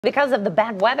Because of the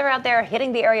bad weather out there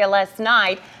hitting the area last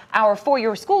night, our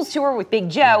four-year schools tour with Big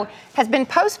Joe has been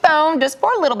postponed just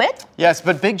for a little bit. Yes,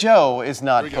 but Big Joe is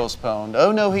not postponed.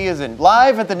 Oh, no, he isn't.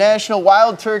 Live at the National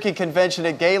Wild Turkey Convention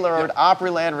at Gaylord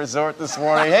Opryland Resort this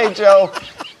morning. Hey, Joe.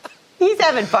 He's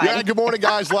having fun. Yeah, good morning,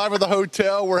 guys. Live at the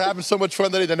hotel. We're having so much fun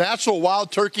today. The National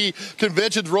Wild Turkey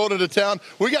Convention's rolled into town.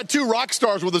 We got two rock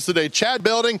stars with us today, Chad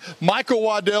Belding, Michael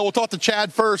Waddell. We'll talk to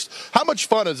Chad first. How much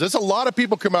fun is this? A lot of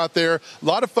people come out there. A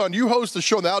lot of fun. You host a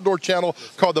show on the Outdoor Channel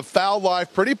called The Foul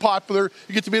Life. Pretty popular.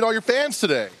 You get to meet all your fans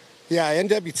today. Yeah,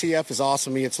 NWTF is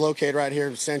awesome. It's located right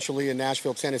here centrally in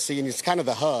Nashville, Tennessee, and it's kind of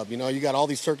the hub. You know, you got all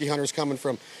these turkey hunters coming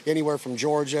from anywhere from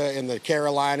Georgia and the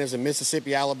Carolinas and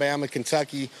Mississippi, Alabama,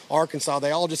 Kentucky, Arkansas.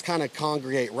 They all just kind of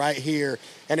congregate right here.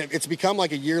 And it's become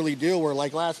like a yearly deal where,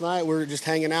 like last night, we were just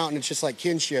hanging out, and it's just like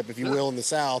kinship, if you will, in the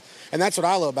South. And that's what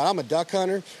I love about it. I'm a duck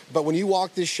hunter, but when you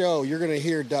walk this show, you're going to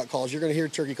hear duck calls, you're going to hear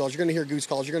turkey calls, you're going to hear goose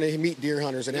calls, you're going to meet deer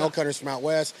hunters and elk hunters from out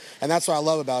west. And that's what I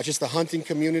love about it. It's just the hunting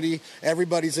community.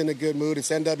 Everybody's in a good mood. It's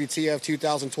NWTF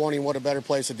 2020, and what a better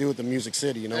place to do it than Music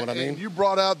City, you know what I mean? And you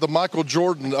brought out the Michael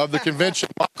Jordan of the convention,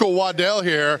 Michael Waddell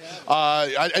here.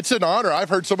 It's an honor. I've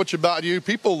heard so much about you.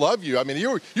 People love you. I mean,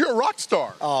 you're a rock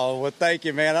star. Oh, well, thank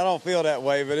you, man. I don't feel that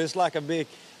way, but it's like a big,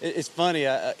 it's funny.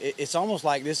 It's almost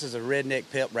like this is a redneck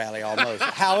pep rally almost.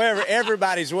 However,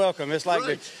 everybody's welcome. It's like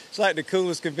it's like the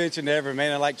coolest convention ever,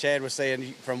 man. And like Chad was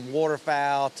saying, from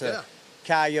waterfowl to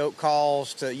coyote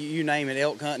calls to you name it,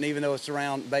 elk hunting, even though it's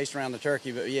based around the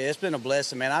turkey. But yeah, it's been a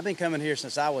blessing, man. I've been coming here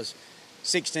since I was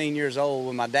 16 years old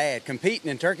with my dad,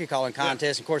 competing in turkey calling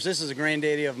contests. Of course, this is the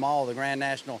granddaddy of them all, the Grand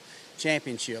National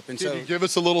Championship. And Can you give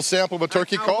us a little sample of a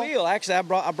turkey call? I will. Actually,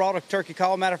 I brought a turkey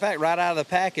call, matter of fact, right out of the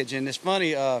package. And it's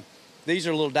funny, these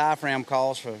are little diaphragm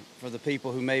calls for the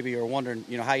people who maybe are wondering,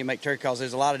 you know, how you make turkey calls.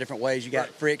 There's a lot of different ways. You got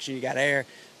friction, you got air,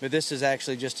 but this is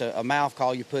actually just a mouth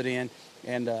call you put in,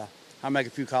 and I'll make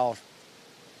a few calls.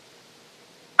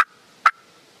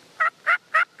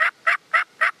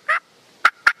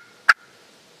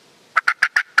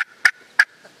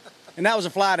 And that was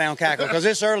a fly-down cackle, because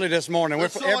it's early this morning.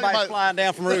 Everybody's flying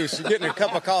down from roost, getting a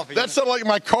cup of coffee. That sounded like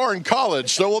my car in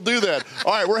college, so we'll do that.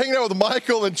 All right, we're hanging out with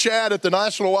Michael and Chad at the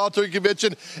National Wild Turkey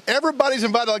Convention. Everybody's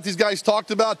invited, like these guys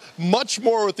talked about. Much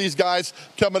more with these guys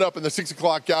coming up in the 6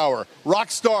 o'clock hour.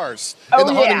 Rock stars in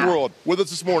the hunting world with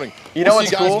us this morning. You know we'll what's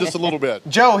see you guys cool? in just a little bit.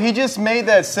 Joe, he just made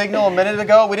that signal a minute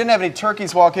ago. We didn't have any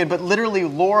turkeys walk in, but literally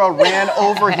Laura ran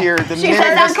over here the minute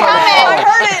said, he "I'm started coming." calling. I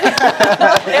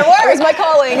heard it. It works. My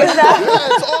calling.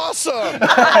 That's awesome.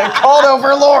 Called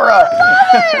over Laura.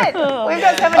 We've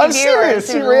got so many I'm serious.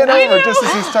 He ran over just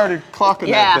as he started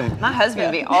clocking that thing. My husband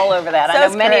would be all over that. So I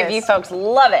know many of Chris. you folks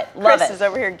love it. Love Chris it. is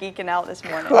over here geeking out this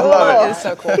morning. I love it. It is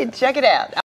so cool. Check it out.